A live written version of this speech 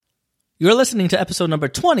You're listening to episode number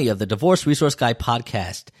 20 of the Divorce Resource Guy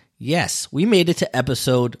podcast. Yes, we made it to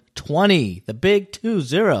episode 20, the big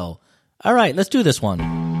 20. All right, let's do this one.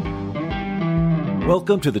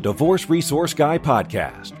 Welcome to the Divorce Resource Guy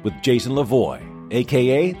podcast with Jason Lavoie,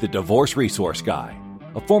 a.k.a. the Divorce Resource Guy,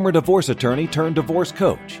 a former divorce attorney turned divorce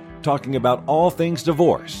coach, talking about all things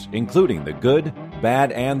divorce, including the good,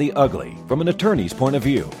 bad, and the ugly from an attorney's point of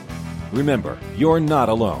view. Remember, you're not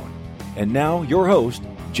alone. And now, your host,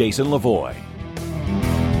 Jason Lavoie.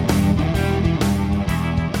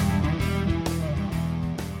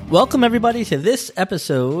 Welcome, everybody, to this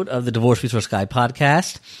episode of the Divorce Resource Guy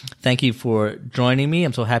podcast. Thank you for joining me.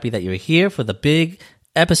 I'm so happy that you're here for the big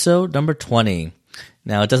episode number 20.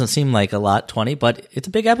 Now, it doesn't seem like a lot, 20, but it's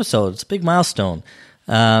a big episode. It's a big milestone.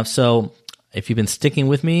 So if you've been sticking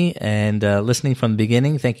with me and listening from the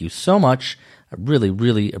beginning, thank you so much. I really,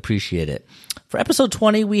 really appreciate it. For episode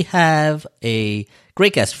 20, we have a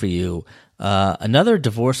great guest for you, another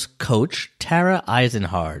divorce coach, Tara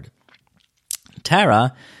Eisenhard.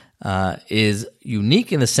 Tara is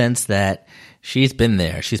unique in the sense that she's been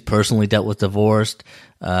there. She's personally dealt with divorce.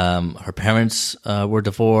 Her parents were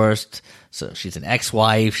divorced, so she's an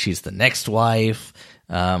ex-wife. She's the next wife.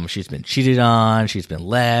 She's been cheated on. She's been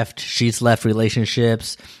left. She's left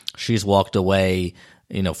relationships. She's walked away,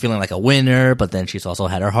 feeling like a winner, but then she's also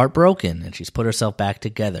had her heart broken and she's put herself back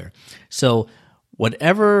together. So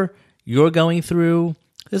whatever you're going through,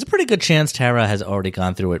 there's a pretty good chance Tara has already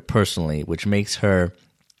gone through it personally, which makes her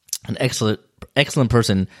an excellent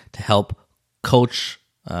person to help coach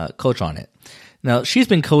on it. Now, she's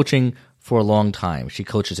been coaching for a long time. She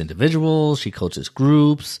coaches individuals, she coaches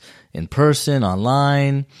groups, in person,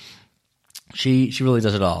 online. She really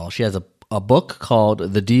does it all. She has a book called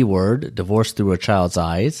The D Word, Divorce Through a Child's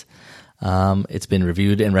Eyes. It's been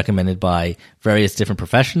reviewed and recommended by various different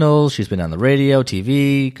professionals. She's been on the radio,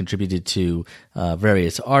 TV, contributed to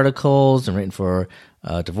various articles, and written for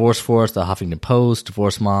Divorce Force, the Huffington Post,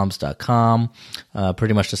 DivorceMoms.com,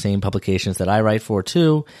 pretty much the same publications that I write for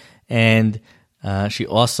too. And she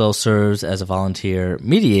also serves as a volunteer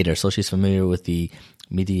mediator, so she's familiar with the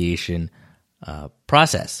mediation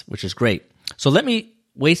process, which is great. So let me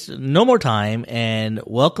waste no more time and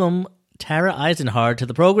welcome Tara Eisenhard to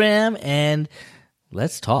the program, and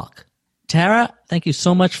let's talk. Tara, thank you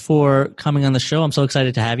so much for coming on the show. I'm so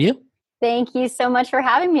excited to have you. Thank you so much for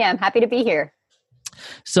having me. I'm happy to be here.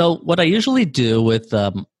 So what I usually do with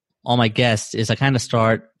all my guests is I kind of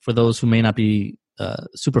start, for those who may not be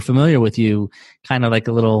super familiar with you, kind of like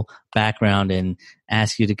a little background and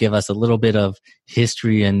ask you to give us a little bit of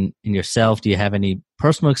history in yourself. Do you have any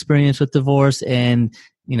personal experience with divorce? And,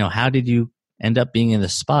 how did you end up being in the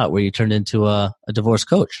spot where you turned into a divorce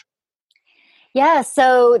coach? Yeah,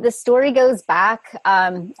 so the story goes back.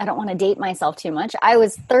 I don't want to date myself too much. I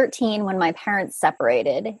was 13 when my parents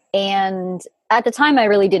separated. And at the time, I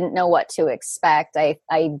really didn't know what to expect. I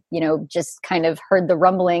just kind of heard the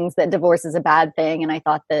rumblings that divorce is a bad thing. And I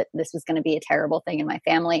thought that this was going to be a terrible thing in my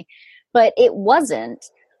family. But it wasn't.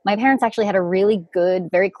 My parents actually had a really good,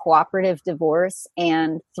 very cooperative divorce.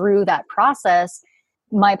 And through that process,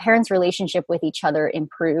 my parents' relationship with each other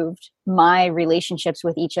improved. My relationships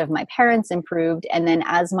with each of my parents improved. And then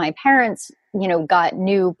as my parents, got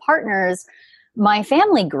new partners, my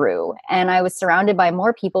family grew. And I was surrounded by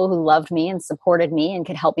more people who loved me and supported me and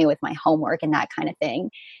could help me with my homework and that kind of thing.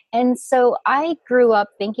 And so I grew up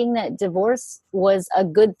thinking that divorce was a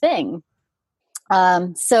good thing.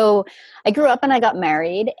 So I grew up and I got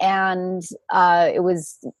married, and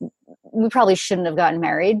we probably shouldn't have gotten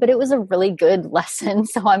married, but it was a really good lesson.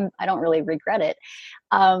 So I don't really regret it.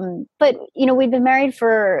 But we'd been married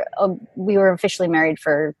we were officially married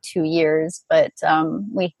for 2 years, but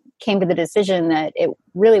we came to the decision that it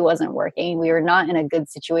really wasn't working. We were not in a good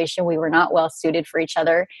situation. We were not well suited for each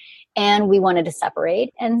other, and we wanted to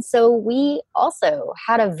separate. And so we also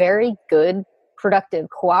had a very good, productive,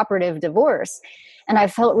 cooperative divorce. And I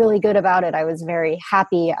felt really good about it. I was very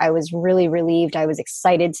happy. I was really relieved. I was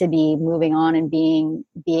excited to be moving on and be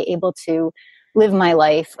able to live my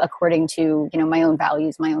life according to, my own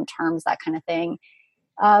values, my own terms, that kind of thing.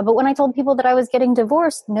 But when I told people that I was getting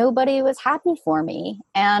divorced, nobody was happy for me.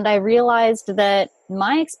 And I realized that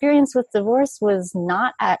my experience with divorce was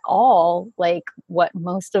not at all like what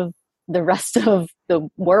most of the rest of the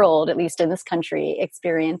world, at least in this country,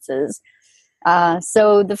 experiences.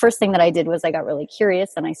 So the first thing that I did was I got really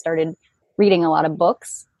curious and I started reading a lot of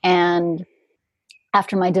books. And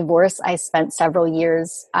after my divorce, I spent several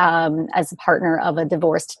years as a partner of a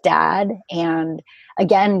divorced dad, and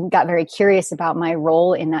again, got very curious about my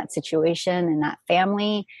role in that situation and that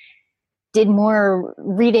family. did more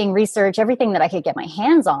reading, research, everything that I could get my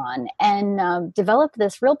hands on, and developed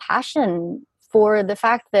this real passion for the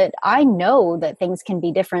fact that I know that things can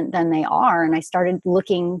be different than they are. And I started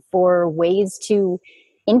looking for ways to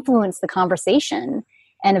influence the conversation.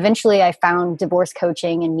 And eventually I found divorce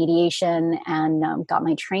coaching and mediation, and got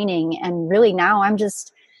my training. And really now I'm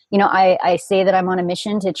just, I say that I'm on a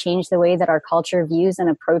mission to change the way that our culture views and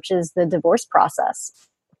approaches the divorce process.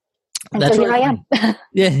 And so here I am.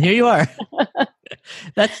 Yeah, here you are.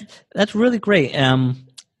 That's really great.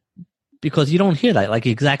 Because you don't hear that, like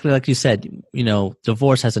exactly like you said,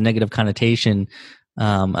 divorce has a negative connotation,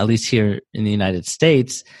 at least here in the United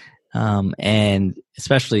States, and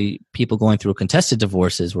especially people going through contested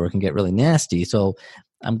divorces where it can get really nasty. So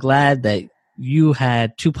I'm glad that you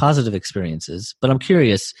had two positive experiences. But I'm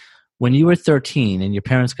curious, when you were 13 and your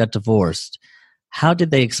parents got divorced, how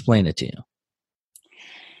did they explain it to you?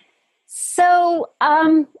 So,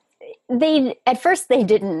 at first they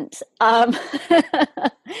didn't.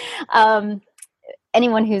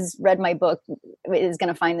 Anyone who's read my book is going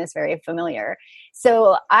to find this very familiar.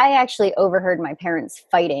 So I actually overheard my parents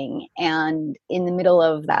fighting, and in the middle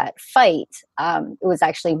of that fight, it was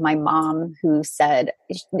actually my mom who said,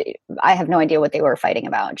 I have no idea what they were fighting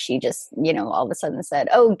about. She just, all of a sudden said,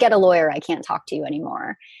 "Oh, get a lawyer. I can't talk to you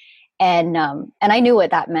anymore." And I knew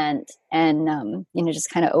what that meant, and just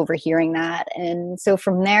kind of overhearing that. And so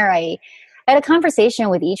from there, I had a conversation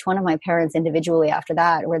with each one of my parents individually after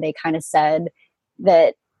that, where they kind of said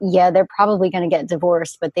that, yeah, they're probably going to get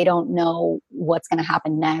divorced, but they don't know what's going to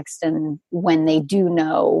happen next. And when they do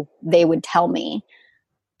know, they would tell me.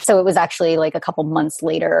 So it was actually like a couple months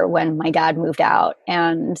later when my dad moved out,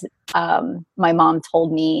 and my mom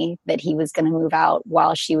told me that he was going to move out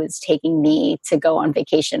while she was taking me to go on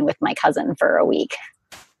vacation with my cousin for a week.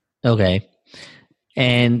 Okay.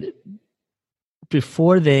 And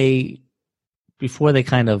before they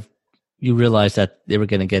kind of, you realized that they were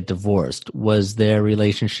going to get divorced, was their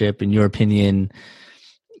relationship, in your opinion,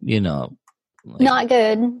 not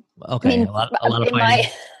good. Okay, I mean, a lot of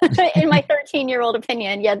fighting. In my 13-year-old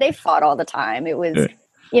opinion, yeah, they fought all the time. It was,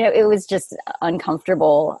 it was just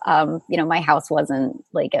uncomfortable. My house wasn't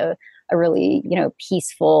like a really,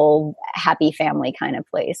 peaceful, happy family kind of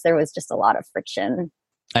place. There was just a lot of friction.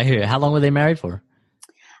 I hear you. How long were they married for?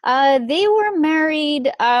 They were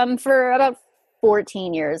married for about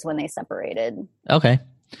 14 years when they separated. Okay.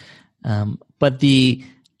 But the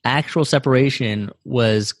actual separation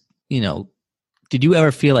was, did you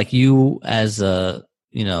ever feel like you as the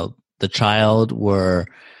child were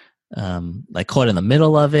like caught in the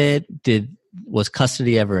middle of it? Was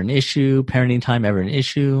custody ever an issue? Parenting time ever an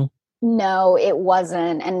issue? No, it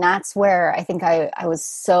wasn't. And that's where I think I was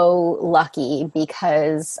so lucky,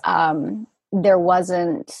 because there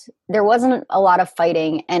wasn't a lot of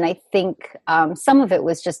fighting. And I think some of it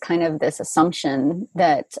was just kind of this assumption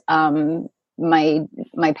that my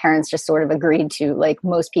parents just sort of agreed to, like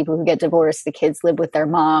most people who get divorced, the kids live with their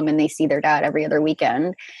mom and they see their dad every other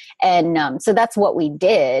weekend. And so that's what we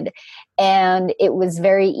did. And it was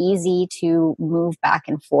very easy to move back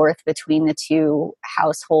and forth between the two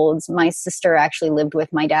households. My sister actually lived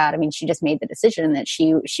with my dad. I mean, she just made the decision that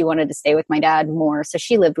she wanted to stay with my dad more. So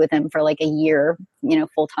she lived with him for like a year,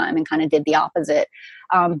 full time, and kind of did the opposite.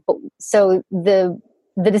 So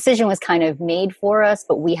the decision was kind of made for us,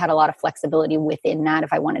 but we had a lot of flexibility within that.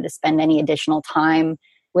 If I wanted to spend any additional time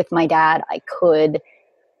with my dad, I could.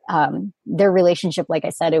 Their relationship, like I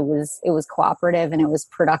said, it was cooperative and it was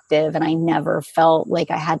productive, and I never felt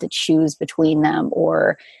like I had to choose between them,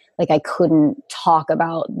 or like I couldn't talk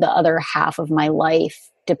about the other half of my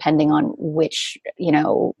life depending on which,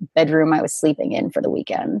 bedroom I was sleeping in for the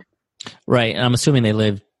weekend. Right. And I'm assuming they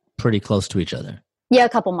lived pretty close to each other. Yeah, a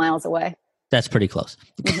couple miles away. That's pretty close.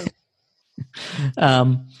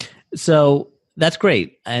 Mm-hmm. So that's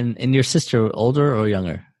great. And your sister, older or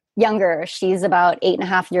younger? Younger. She's about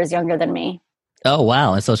 8.5 years younger than me. Oh,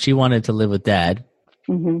 wow. And so she wanted to live with dad.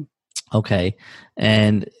 Mm-hmm. Okay.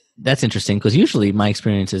 And that's interesting, because usually my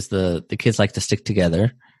experience is the kids like to stick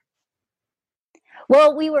together.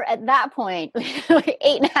 Well, we were at that point,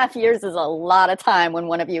 8.5 years is a lot of time when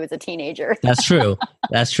one of you is a teenager. That's true.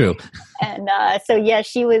 That's true. And so, yeah,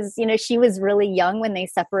 she was really young when they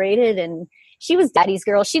separated, and she was daddy's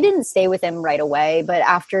girl. She didn't stay with him right away, but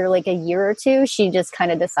after like a year or two, she just kind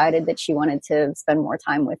of decided that she wanted to spend more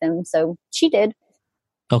time with him. So she did.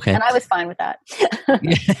 Okay. And I was fine with that.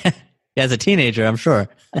 Yeah. As a teenager, I'm sure.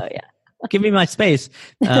 Oh, yeah. Give me my space.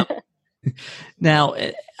 Now,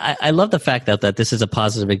 I love the fact that this is a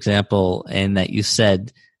positive example, and that you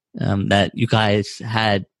said that you guys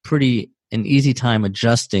had pretty an easy time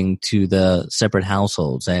adjusting to the separate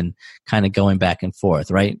households and kind of going back and forth,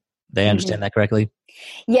 right? They understand that correctly?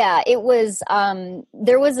 Yeah, it was,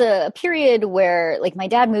 there was a period where like my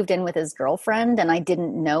dad moved in with his girlfriend and I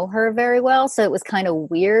didn't know her very well. So it was kind of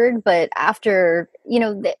weird, but after,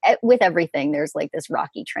 with everything, there's like this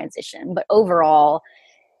rocky transition, but overall,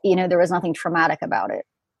 there was nothing traumatic about it.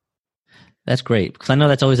 That's great. Because I know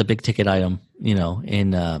that's always a big ticket item,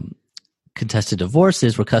 in contested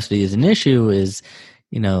divorces where custody is an issue is,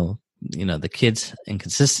 the kids'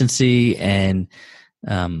 inconsistency and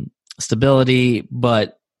stability.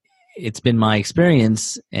 But it's been my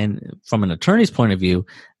experience, and from an attorney's point of view,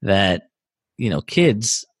 that,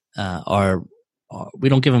 kids are we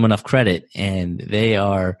don't give them enough credit, and they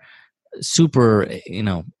are super,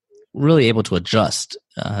 really able to adjust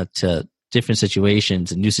to different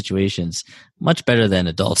situations and new situations much better than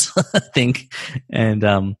adults, I think.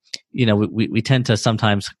 And, we tend to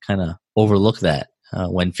sometimes kind of overlook that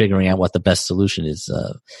when figuring out what the best solution is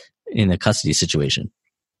in a custody situation.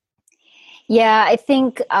 Yeah, I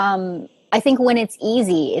think when it's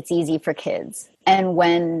easy for kids. And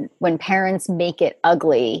when parents make it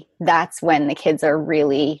ugly, that's when the kids are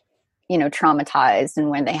really, traumatized, and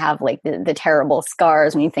when they have like the terrible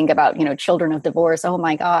scars. When you think about, children of divorce, oh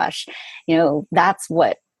my gosh, that's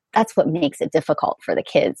what makes it difficult for the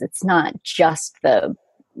kids. It's not just the,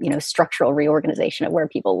 structural reorganization of where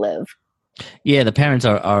people live. Yeah, the parents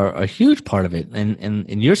are a huge part of it. And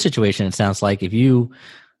in your situation, it sounds like if you,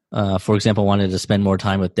 for example, wanted to spend more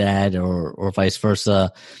time with dad or vice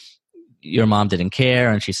versa, your mom didn't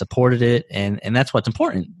care and she supported it. And that's what's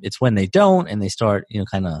important. It's when they don't and they start,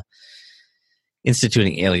 kind of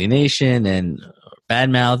instituting alienation and bad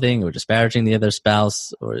mouthing or disparaging the other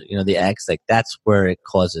spouse or, the ex, like that's where it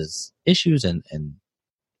causes issues and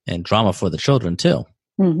drama for the children too.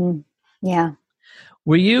 Mm-hmm. Yeah.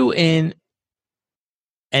 Were you in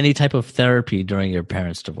any type of therapy during your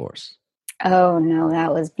parents' divorce? Oh no,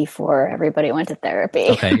 that was before everybody went to therapy.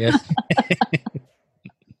 Okay, yes.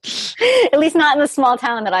 At least not in the small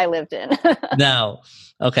town that I lived in. No.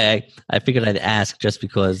 Okay. I figured I'd ask just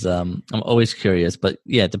because I'm always curious. But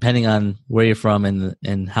yeah, depending on where you're from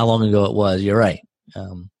and how long ago it was, you're right.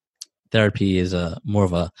 Therapy is more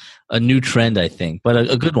of a new trend, I think,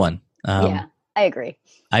 but a good one. Yeah, I agree.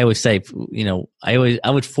 I always say, I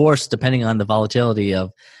would force, depending on the volatility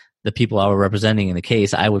of the people I were representing in the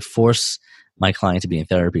case, I would force my client to be in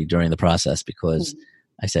therapy during the process because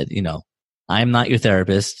I said, I'm not your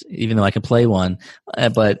therapist, even though I can play one,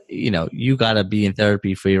 but you got to be in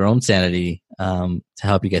therapy for your own sanity to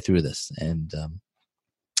help you get through this. And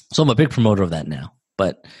so I'm a big promoter of that now,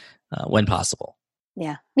 but when possible.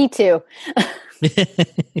 Yeah, me too.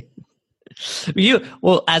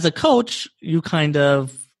 Well, as a coach, you kind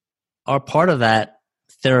of are part of that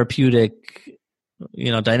therapeutic,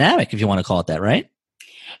 dynamic, if you want to call it that, right?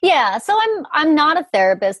 Yeah. So I'm not a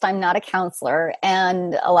therapist. I'm not a counselor.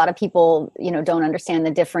 And a lot of people, don't understand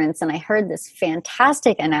the difference. And I heard this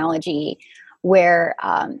fantastic analogy where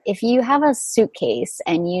if you have a suitcase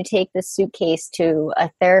and you take the suitcase to a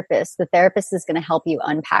therapist, the therapist is going to help you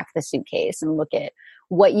unpack the suitcase and look at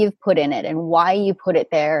what you've put in it and why you put it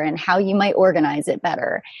there and how you might organize it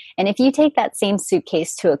better. And if you take that same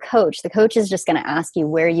suitcase to a coach, the coach is just going to ask you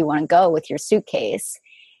where you want to go with your suitcase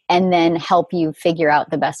and then help you figure out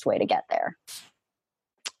the best way to get there.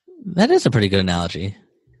 That is a pretty good analogy.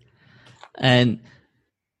 And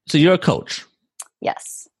so you're a coach.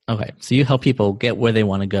 Yes. Okay. So you help people get where they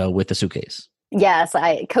want to go with the suitcase. Yes.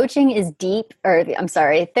 Therapy is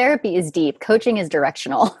deep. Coaching is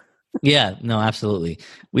directional. Yeah, no, absolutely.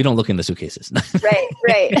 We don't look in the suitcases.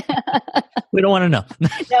 Right. We don't want to know.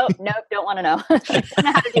 Nope, don't want to know. Don't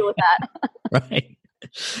know how to deal with that. Right.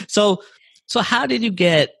 So how did you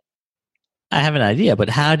get, I have an idea, but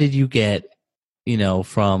how did you get,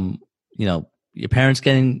 from, your parents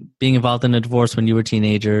being involved in a divorce when you were a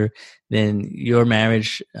teenager, then your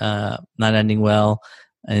marriage not ending well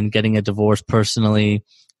and getting a divorce personally.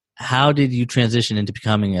 How did you transition into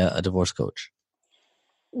becoming a divorce coach?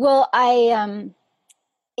 Well,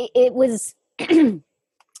 it was, it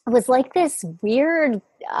was like this weird,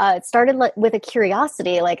 it started with a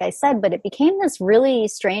curiosity, like I said, but it became this really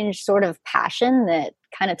strange sort of passion that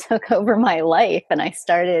kind of took over my life. And I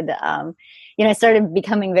started, I started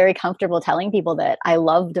becoming very comfortable telling people that I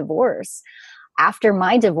love divorce. After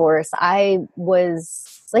my divorce, I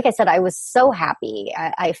was, like I said, I was so happy.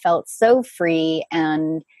 I felt so free.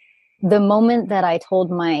 And the moment that I told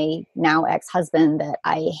my now ex-husband that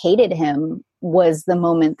I hated him was the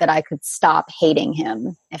moment that I could stop hating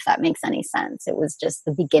him, if that makes any sense. It was just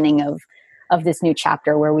the beginning of this new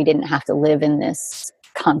chapter where we didn't have to live in this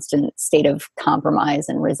constant state of compromise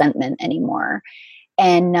and resentment anymore.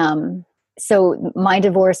 And so my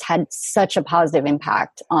divorce had such a positive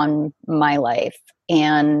impact on my life.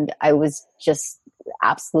 And I was just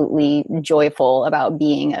absolutely joyful about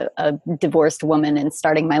being a divorced woman and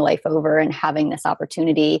starting my life over and having this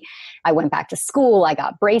opportunity. I went back to school. I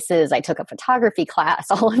got braces. I took a photography class,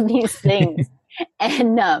 all of these things.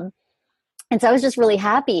 And so I was just really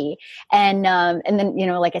happy. And then,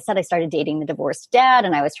 like I said, I started dating the divorced dad,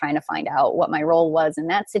 and I was trying to find out what my role was in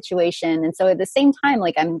that situation. And so at the same time,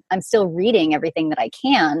 like I'm still reading everything that I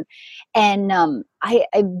can. And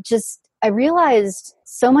I realized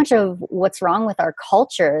so much of what's wrong with our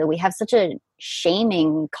culture. We have such a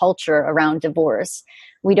shaming culture around divorce.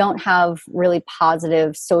 We don't have really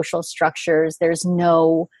positive social structures. There's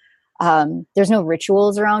no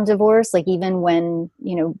rituals around divorce. Like even when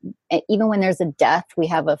there's a death, we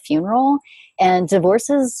have a funeral, and divorce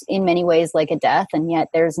is in many ways like a death. And yet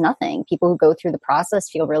there's nothing. People who go through the process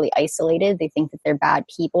feel really isolated. They think that they're bad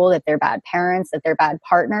people, that they're bad parents, that they're bad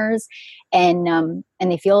partners. And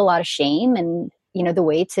they feel a lot of shame. And,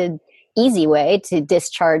 the easy way to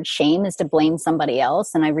discharge shame is to blame somebody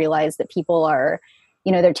else. And I realized that people are,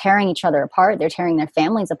 they're tearing each other apart. They're tearing their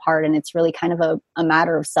families apart. And it's really kind of a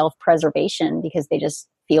matter of self-preservation because they just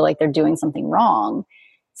feel like they're doing something wrong.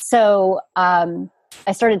 So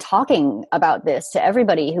I started talking about this to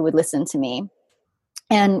everybody who would listen to me.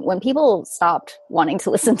 And when people stopped wanting to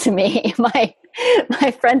listen to me, my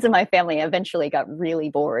friends and my family eventually got really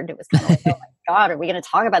bored. It was kind of like, oh my God, are we going to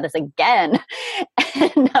talk about this again?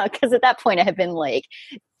 And because at that point I had been like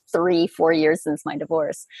 3-4 years since my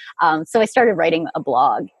divorce. So I started writing a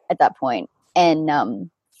blog at that point. And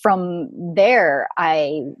from there,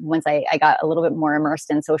 once I got a little bit more immersed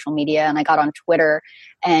in social media, and I got on Twitter,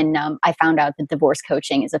 and I found out that divorce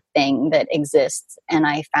coaching is a thing that exists. And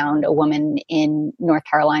I found a woman in North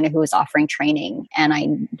Carolina who was offering training. And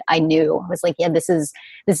I knew, I was like, yeah, this is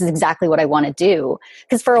exactly what I want to do.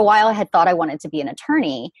 Because for a while I had thought I wanted to be an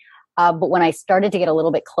attorney. But when I started to get a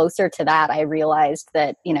little bit closer to that, I realized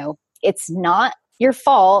that, it's not your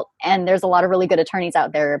fault. And there's a lot of really good attorneys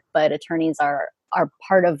out there, but attorneys are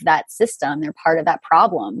part of that system. They're part of that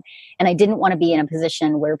problem. And I didn't want to be in a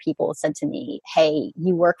position where people said to me, hey,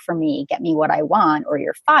 you work for me, get me what I want, or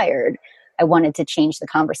you're fired. I wanted to change the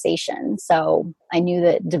conversation. So I knew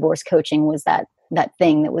that divorce coaching was that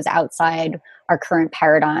thing that was outside our current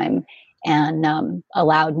paradigm, and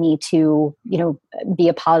allowed me to, be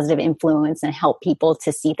a positive influence and help people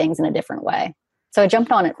to see things in a different way. So I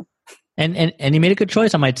jumped on it. And you made a good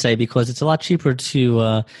choice, I might say, because it's a lot cheaper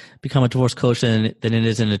to become a divorce coach than it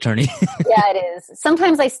is an attorney. Yeah, it is.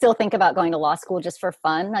 Sometimes I still think about going to law school just for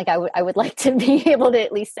fun. Like I would like to be able to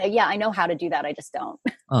at least say, yeah, I know how to do that. I just don't.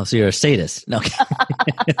 Oh, so you're a sadist. No.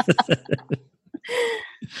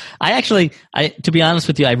 To be honest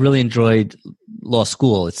with you, I really enjoyed law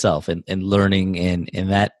school itself and learning in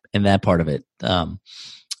that part of it.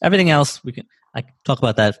 Everything else I can talk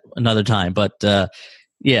about that another time, but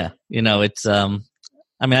yeah, it's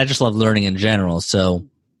I just love learning in general. So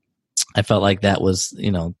I felt like that was,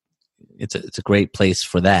 it's a great place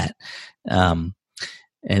for that. And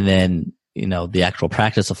then, the actual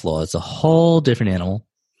practice of law is a whole different animal.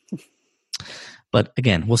 But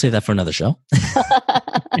again, we'll save that for another show.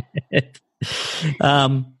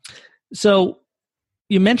 So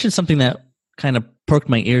you mentioned something that kind of perked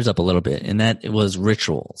my ears up a little bit, and that it was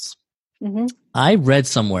rituals. Mm-hmm. I read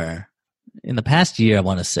somewhere in the past year, I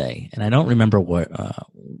want to say, and I don't remember what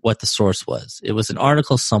the source was. It was an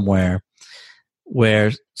article somewhere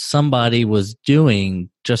where somebody was doing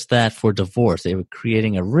just that for divorce. They were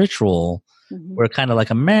creating a ritual where, kind of like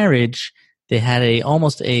a marriage, they had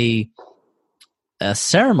almost a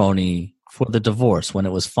ceremony for the divorce when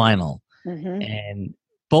it was final. Mm-hmm. And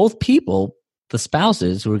both people, the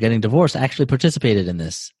spouses who were getting divorced, actually participated in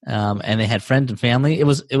this. And they had friends and family. It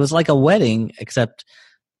was like a wedding, except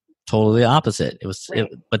totally opposite.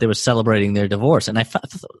 But they were celebrating their divorce. And I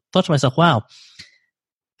thought to myself, wow,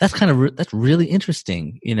 that's really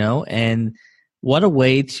interesting, and what a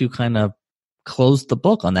way to kind of close the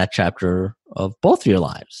book on that chapter of both of your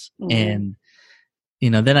lives. Mm-hmm.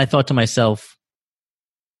 And, then I thought to myself,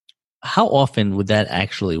 how often would that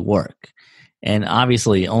actually work? And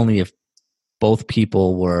obviously only if both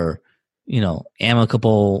people were,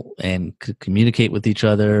 amicable and could communicate with each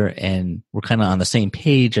other and were kind of on the same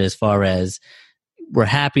page as far as we're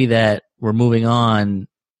happy that we're moving on.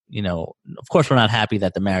 Of course we're not happy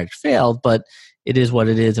that the marriage failed, but it is what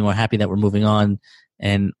it is, and we're happy that we're moving on,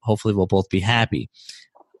 and hopefully we'll both be happy.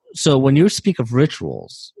 So when you speak of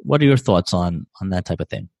rituals, what are your thoughts on that type of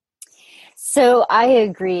thing? So I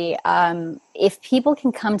agree. If people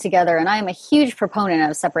can come together, and I'm a huge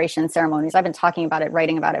proponent of separation ceremonies. I've been talking about it,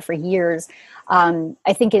 writing about it for years.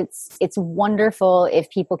 I think it's wonderful if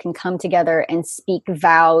people can come together and speak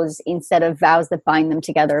vows instead of vows that bind them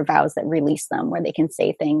together, vows that release them, where they can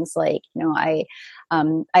say things like, I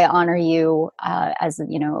honor you as,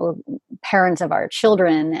 parent of our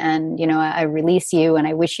children, and, I release you and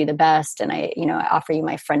I wish you the best, and I offer you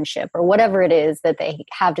my friendship, or whatever it is that they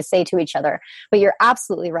have to say to each other. But you're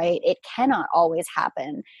absolutely right. It cannot always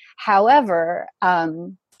happen. However,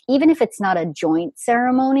 even if it's not a joint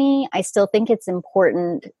ceremony, I still think it's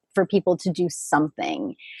important for people to do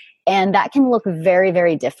something. And that can look very,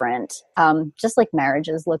 very different, just like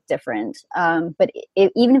marriages look different. But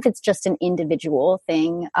even if it's just an individual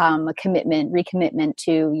thing, a commitment, recommitment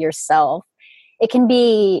to yourself, it can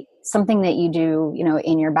be something that you do,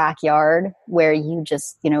 in your backyard, where you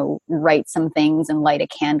just, write some things and light a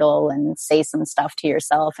candle and say some stuff to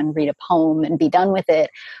yourself and read a poem and be done with it.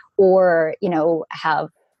 Or, have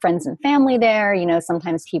friends and family there.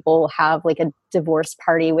 Sometimes people have like a divorce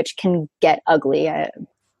party, which can get ugly. I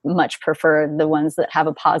much prefer the ones that have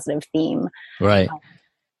a positive theme. Right.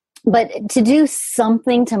 But to do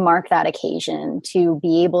something to mark that occasion, to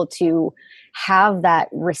be able to have that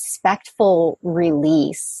respectful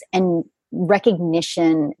release and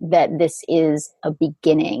recognition that this is a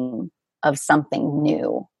beginning of something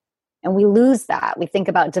new. And we lose that. We think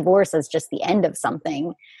about divorce as just the end of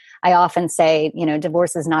something. I often say,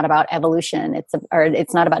 divorce is not about evolution.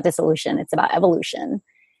 It's not about dissolution. It's about evolution.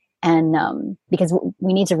 And because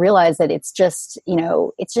we need to realize that it's just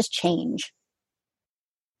change.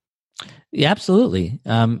 Yeah, absolutely.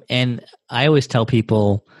 And I always tell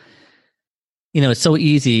people, it's so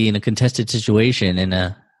easy in a contested situation,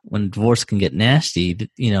 and when divorce can get nasty,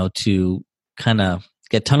 to kind of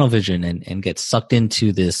get tunnel vision and get sucked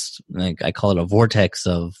into this, like I call it a vortex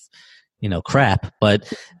of, crap.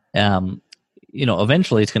 But,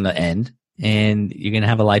 eventually it's going to end, and you're going to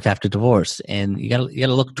have a life after divorce, and you got to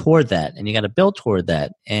look toward that, and you got to build toward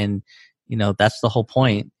that. And, that's the whole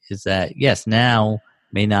point, is that yes, now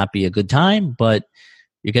may not be a good time, but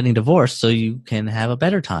you're getting divorced so you can have a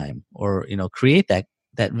better time, or, create that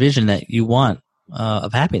vision that you want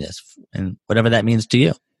of happiness, and whatever that means to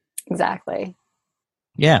you. Exactly.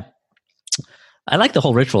 Yeah. I like the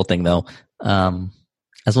whole ritual thing though.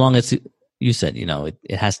 As long as you said,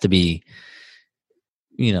 it has to be,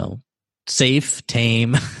 safe,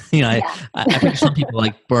 tame. I think some people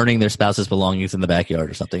like burning their spouse's belongings in the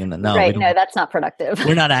backyard or something. And no, right. No, that's not productive.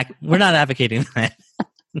 We're not advocating that.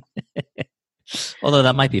 Although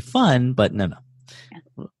that might be fun, but no.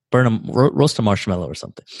 Yeah. Burn them, roast a marshmallow or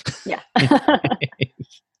something. Yeah.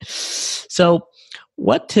 So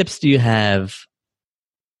what tips do you have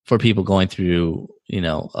for people going through,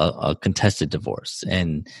 a contested divorce,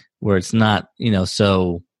 and where it's not,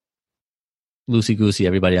 so loosey-goosey,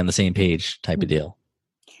 everybody on the same page type of deal?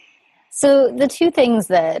 So the two things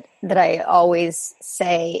that I always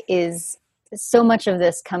say is, so much of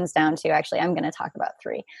this comes down to, actually, I'm going to talk about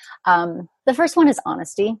three. The first one is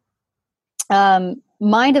honesty.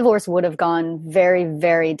 My divorce would have gone very,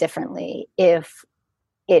 very differently if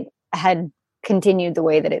it had continued the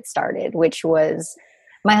way that it started, which was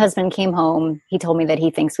my husband came home. He told me that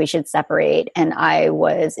he thinks we should separate. And I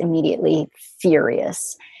was immediately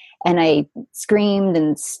furious. And I screamed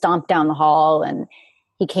and stomped down the hall. And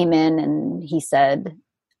he came in and he said,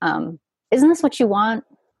 isn't this what you want?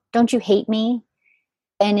 Don't you hate me?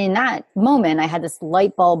 And in that moment, I had this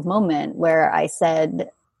light bulb moment where I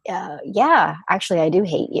said, yeah, actually, I do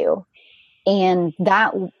hate you. And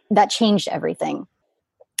that changed everything.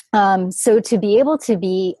 So to be able to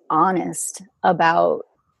be honest about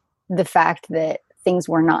the fact that things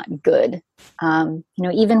were not good,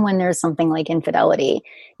 even when there's something like infidelity,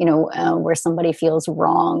 where somebody feels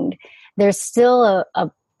wronged, there's still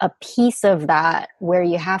a piece of that where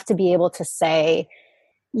you have to be able to say,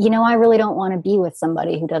 I really don't want to be with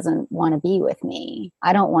somebody who doesn't want to be with me.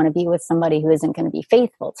 I don't want to be with somebody who isn't going to be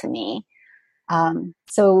faithful to me.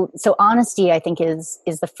 So honesty, I think, is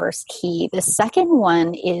the first key. The second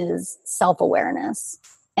one is self-awareness.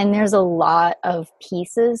 And there's a lot of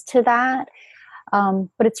pieces to that.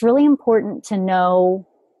 But it's really important to know,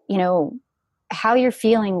 how you're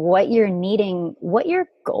feeling, what you're needing, what your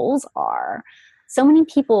goals are. So many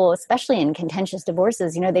people, especially in contentious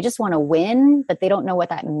divorces, they just want to win, but they don't know what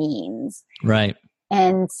that means. Right.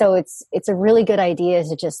 And so it's a really good idea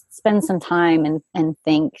to just spend some time and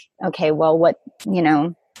think, okay, well,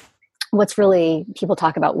 what's really, people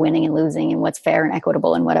talk about winning and losing and what's fair and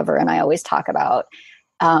equitable and whatever. And I always talk about,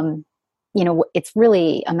 it's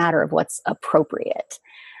really a matter of what's appropriate.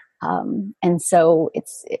 And so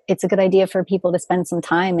it's a good idea for people to spend some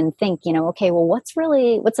time and think, okay, well,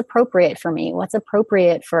 what's appropriate for me? What's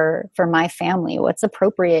appropriate for my family? What's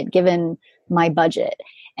appropriate given my budget?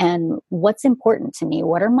 And what's important to me?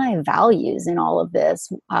 What are my values in all of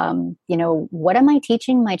this? What am I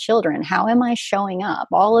teaching my children? How am I showing up?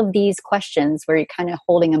 All of these questions where you're kind of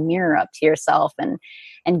holding a mirror up to yourself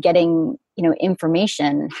and getting,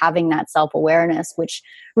 information, having that self-awareness, which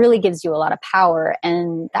really gives you a lot of power.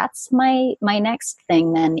 And that's my next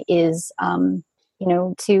thing then is,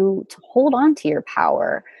 to hold on to your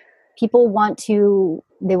power. People want to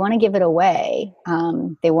give it away.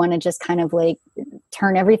 They want to just kind of like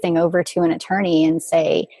turn everything over to an attorney and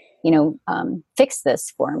say, fix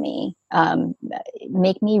this for me,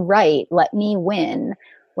 make me right, let me win,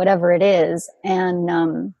 whatever it is.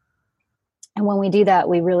 And when we do that,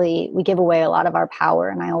 we give away a lot of our power.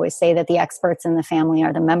 And I always say that the experts in the family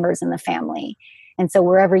are the members in the family. And so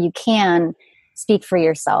wherever you can, speak for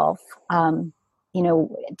yourself,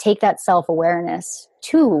 take that self-awareness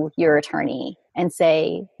to your attorney and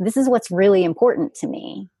say, this is what's really important to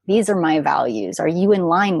me. These are my values. Are you in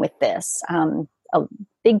line with this? A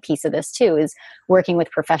big piece of this too is working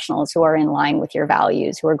with professionals who are in line with your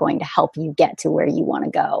values, who are going to help you get to where you want to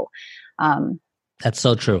go. That's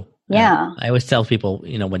so true. Yeah. I always tell people,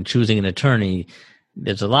 when choosing an attorney,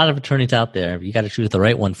 there's a lot of attorneys out there. You got to choose the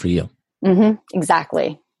right one for you. Mm-hmm.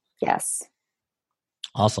 Exactly. Yes.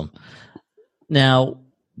 Awesome. Now,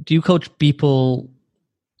 do you coach people?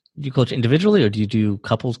 Do you coach individually or do you do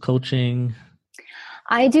couples coaching?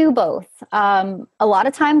 I do both. A lot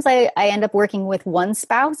of times I end up working with one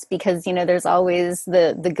spouse because, there's always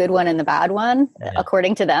the good one and the bad one,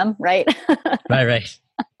 according to them, right? Right.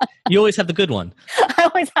 You always have the good one. I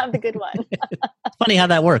always have the good one. It's funny how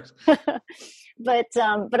that works. But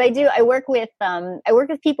I work with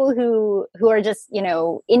people who are just,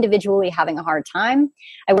 individually having a hard time.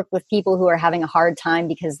 I work with people who are having a hard time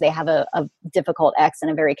because they have a difficult ex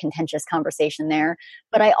and a very contentious conversation there.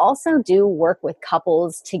 But I also do work with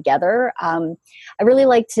couples together. I really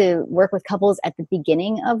like to work with couples at the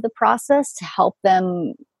beginning of the process to help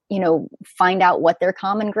them, find out what their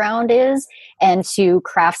common ground is and to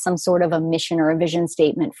craft some sort of a mission or a vision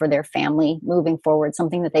statement for their family moving forward,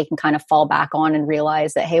 something that they can kind of fall back on and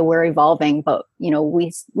realize that, hey, we're evolving, but,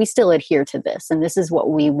 we still adhere to this. And this is what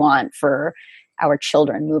we want for our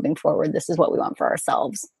children moving forward. This is what we want for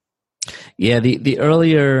ourselves. Yeah. The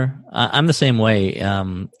earlier, I'm the same way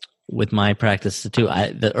with my practice too.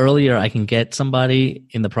 The earlier I can get somebody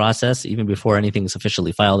in the process, even before anything's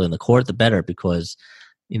officially filed in the court, the better, because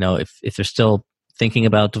if they're still thinking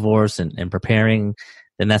about divorce and preparing,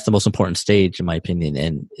 then that's the most important stage, in my opinion,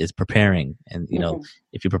 and is preparing. And,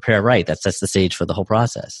 if you prepare right, that sets the stage for the whole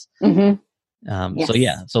process. Mm-hmm.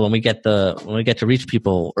 Yes. So when we get to reach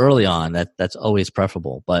people early on, that's always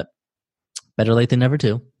preferable, but better late than never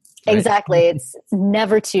too. Right? Exactly. It's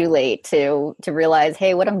never too late to realize,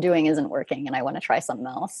 hey, what I'm doing isn't working and I want to try something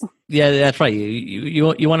else. Yeah, that's right. You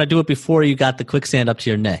want to do it before you got the quicksand up to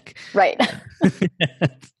your neck. Right.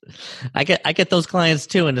 I get those clients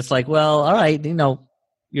too. And it's like, well, all right,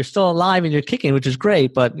 you're still alive and you're kicking, which is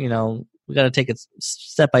great, but we got to take it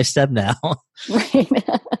step by step now. Right.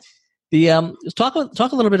 Talk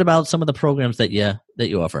a little bit about some of the programs that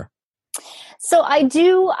you offer. So I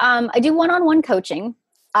do one-on-one coaching.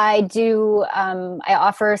 I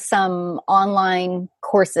offer some online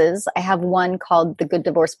courses. I have one called The Good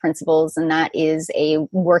Divorce Principles, and that is a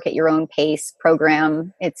work at your own pace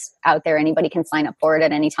program. It's out there. Anybody can sign up for it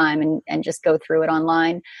at any time and just go through it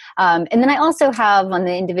online. And then I also have, on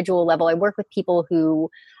the individual level, I work with people who,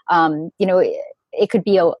 it could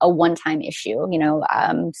be a one-time issue.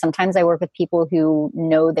 Sometimes I work with people who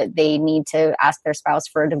know that they need to ask their spouse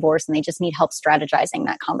for a divorce and they just need help strategizing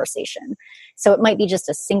that conversation. So it might be just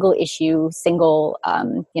a single issue,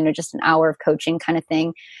 just an hour of coaching kind of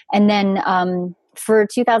thing. And then for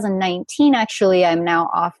 2019, actually, I'm now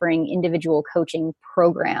offering individual coaching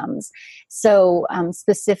programs. So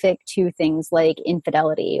specific to things like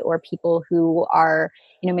infidelity, or people who are,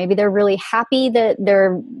 maybe they're really happy that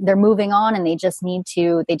they're moving on and they just need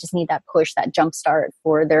that push, that jump start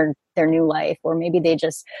for their new life. Or maybe they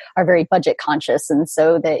just are very budget conscious. And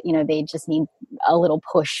so that, they just need a little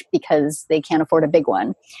push because they can't afford a big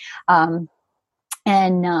one.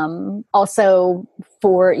 And also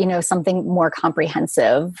for, something more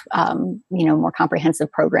comprehensive, more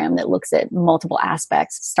comprehensive program that looks at multiple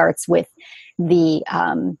aspects, starts with the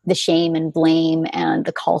shame and blame and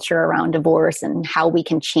the culture around divorce and how we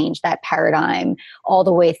can change that paradigm all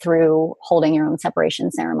the way through holding your own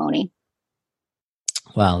separation ceremony.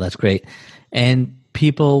 Wow, that's great. And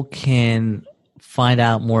people can find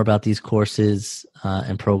out more about these courses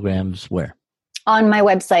and programs where? On my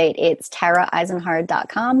website, it's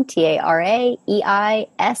taraeisenhard.com,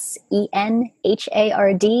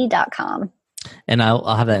 TaraEisenhard.com. And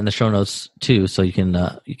I'll have that in the show notes too, so you can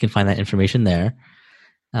find that information there.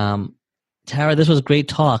 Tara, this was a great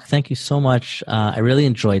talk. Thank you so much. I really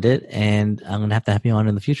enjoyed it, and I'm going to have you on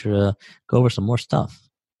in the future to go over some more stuff.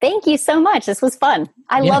 Thank you so much. This was fun.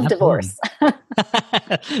 I love divorce. I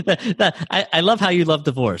love how you love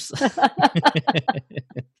divorce.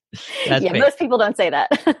 Yeah, most people don't say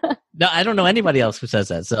that. No, I don't know anybody else who says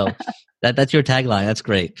that. So that's your tagline. That's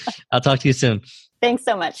great. I'll talk to you soon. Thanks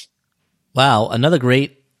so much. Wow, another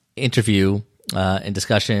great interview and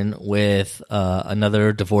discussion with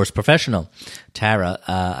another divorce professional, Tara.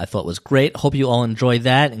 I thought was great. Hope you all enjoyed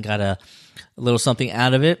that and got a little something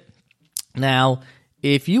out of it. Now,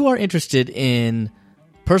 if you are interested in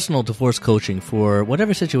personal divorce coaching for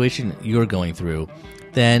whatever situation you're going through,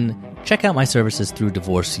 then check out my services through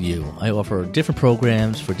Divorce U. I offer different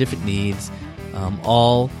programs for different needs,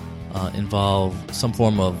 all involve some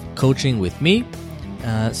form of coaching with me.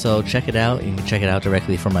 So check it out. You can check it out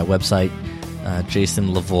directly from my website,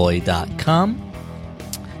 jasonlavoy.com.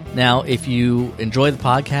 Now, if you enjoy the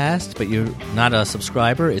podcast, but you're not a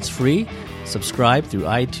subscriber, it's free. Subscribe through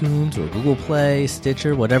iTunes or Google Play,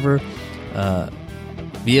 Stitcher, whatever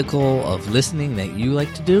vehicle of listening that you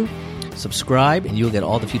like to do. Subscribe, and you'll get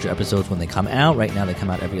all the future episodes when they come out. Right now, they come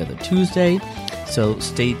out every other Tuesday, so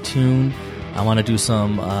stay tuned. I want to do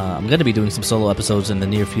I'm going to be doing some solo episodes in the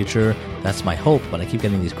near future. That's my hope, but I keep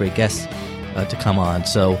getting these great guests to come on.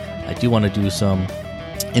 So I do want to do some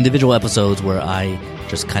individual episodes where I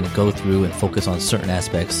just kind of go through and focus on certain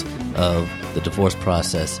aspects of the divorce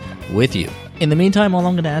process with you. In the meantime, all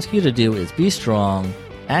I'm going to ask you to do is be strong,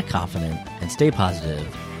 act confident, and stay positive.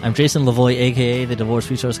 I'm Jason Lavoy, a.k.a. the Divorce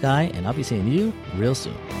Resource Guy, and I'll be seeing you real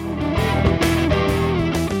soon.